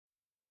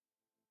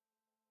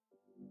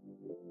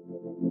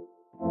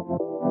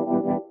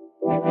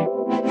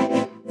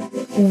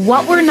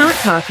What We're Not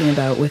Talking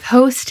About with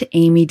host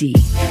Amy D.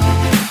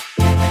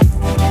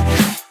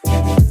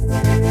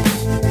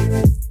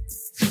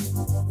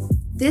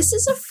 This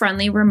is a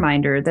friendly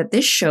reminder that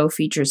this show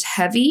features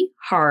heavy,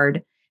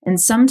 hard,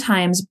 and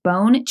sometimes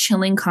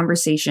bone-chilling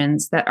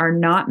conversations that are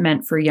not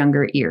meant for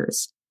younger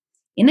ears.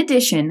 In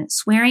addition,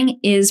 swearing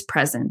is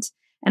present,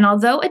 and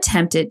although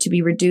attempted to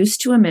be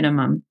reduced to a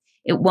minimum,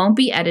 it won't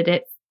be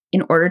edited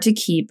in order to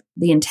keep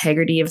the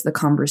integrity of the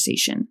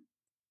conversation.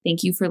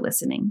 Thank you for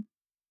listening.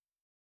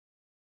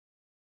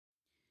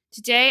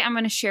 Today, I'm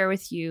going to share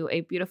with you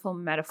a beautiful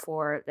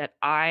metaphor that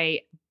I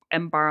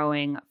am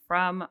borrowing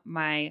from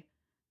my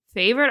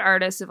favorite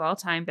artist of all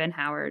time, Ben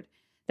Howard,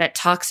 that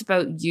talks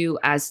about you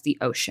as the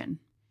ocean.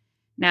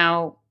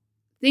 Now,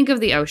 think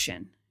of the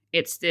ocean.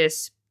 It's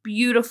this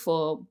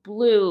beautiful,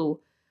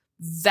 blue,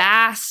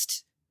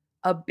 vast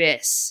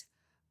abyss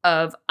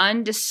of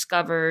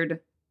undiscovered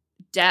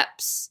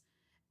depths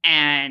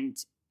and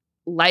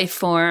life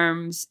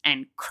forms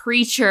and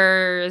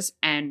creatures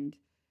and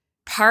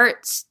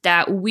parts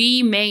that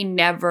we may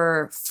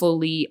never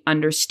fully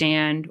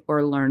understand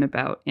or learn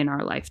about in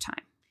our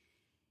lifetime.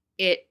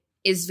 It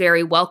is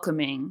very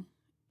welcoming.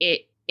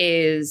 It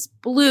is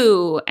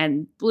blue,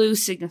 and blue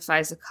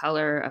signifies a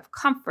color of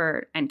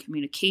comfort and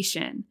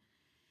communication.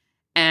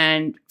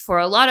 And for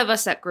a lot of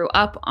us that grew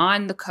up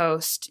on the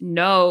coast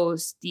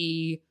knows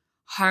the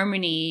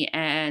harmony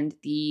and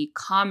the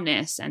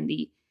calmness and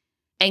the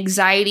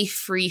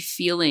anxiety-free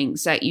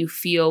feelings that you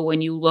feel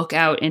when you look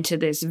out into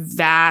this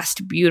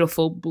vast,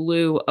 beautiful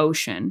blue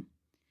ocean.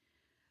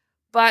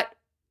 But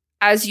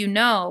as you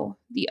know,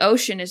 the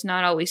ocean is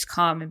not always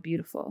calm and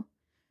beautiful.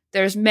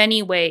 There's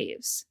many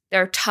waves.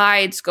 Their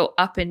tides go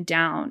up and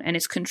down, and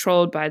it's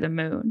controlled by the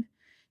moon.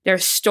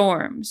 There's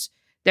storms.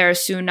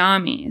 There's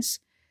tsunamis.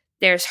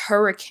 There's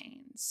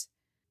hurricanes.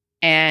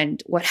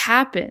 And what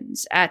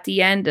happens at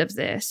the end of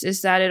this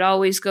is that it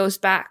always goes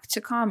back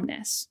to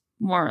calmness,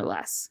 more or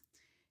less.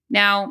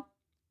 Now,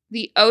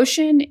 the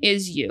ocean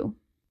is you.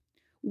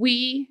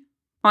 We,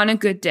 on a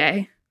good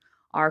day,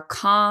 are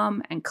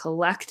calm and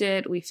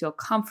collected. We feel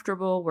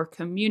comfortable. We're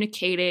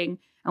communicating,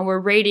 and we're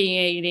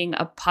radiating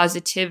a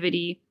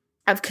positivity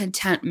of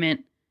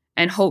contentment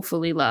and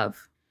hopefully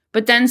love.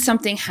 But then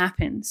something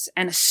happens,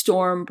 and a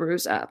storm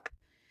brews up,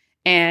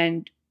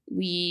 and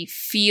we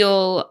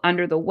feel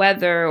under the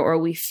weather, or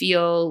we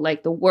feel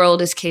like the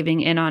world is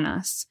caving in on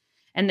us.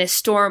 And this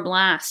storm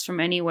lasts from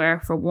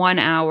anywhere from 1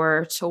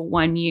 hour to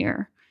 1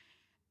 year.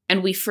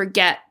 And we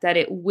forget that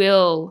it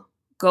will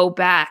go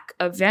back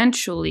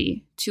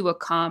eventually to a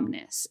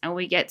calmness. And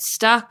we get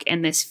stuck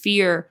in this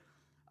fear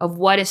of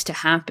what is to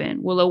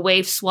happen. Will a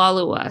wave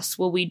swallow us?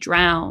 Will we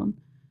drown?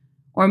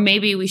 Or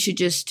maybe we should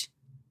just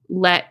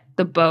let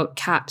the boat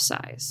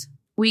capsize.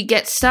 We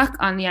get stuck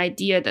on the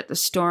idea that the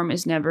storm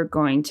is never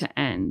going to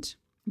end.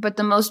 But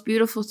the most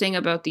beautiful thing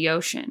about the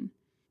ocean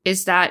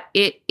is that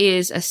it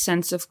is a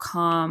sense of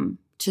calm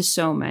to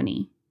so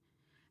many.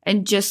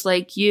 And just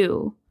like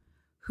you,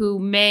 who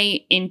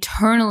may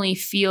internally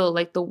feel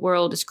like the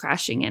world is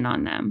crashing in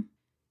on them,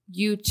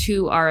 you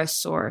too are a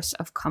source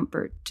of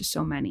comfort to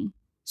so many.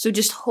 So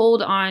just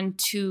hold on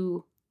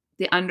to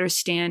the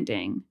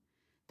understanding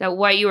that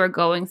what you are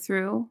going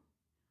through,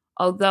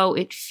 although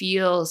it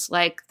feels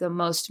like the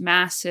most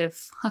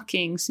massive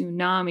fucking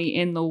tsunami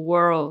in the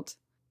world,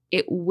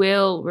 it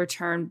will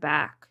return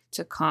back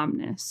to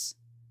calmness.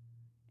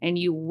 And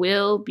you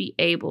will be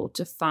able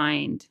to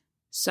find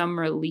some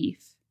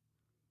relief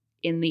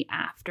in the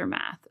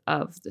aftermath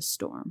of the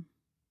storm,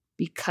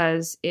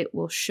 because it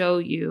will show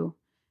you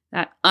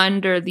that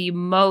under the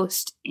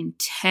most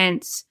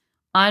intense,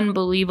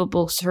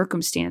 unbelievable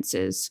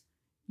circumstances,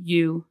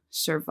 you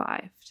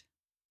survived.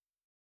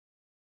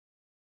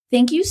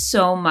 Thank you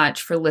so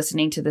much for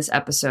listening to this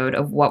episode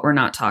of What We're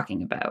Not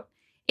Talking About.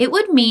 It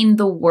would mean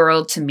the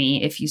world to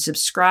me if you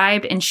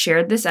subscribed and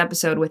shared this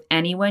episode with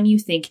anyone you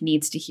think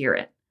needs to hear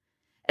it.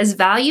 As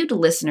valued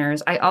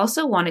listeners, I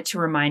also wanted to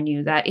remind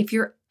you that if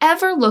you're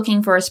ever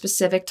looking for a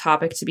specific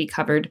topic to be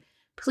covered,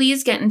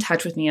 please get in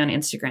touch with me on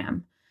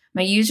Instagram.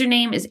 My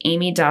username is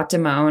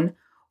amy.damone,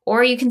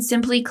 or you can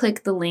simply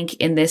click the link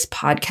in this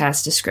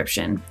podcast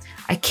description.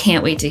 I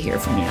can't wait to hear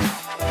from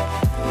you.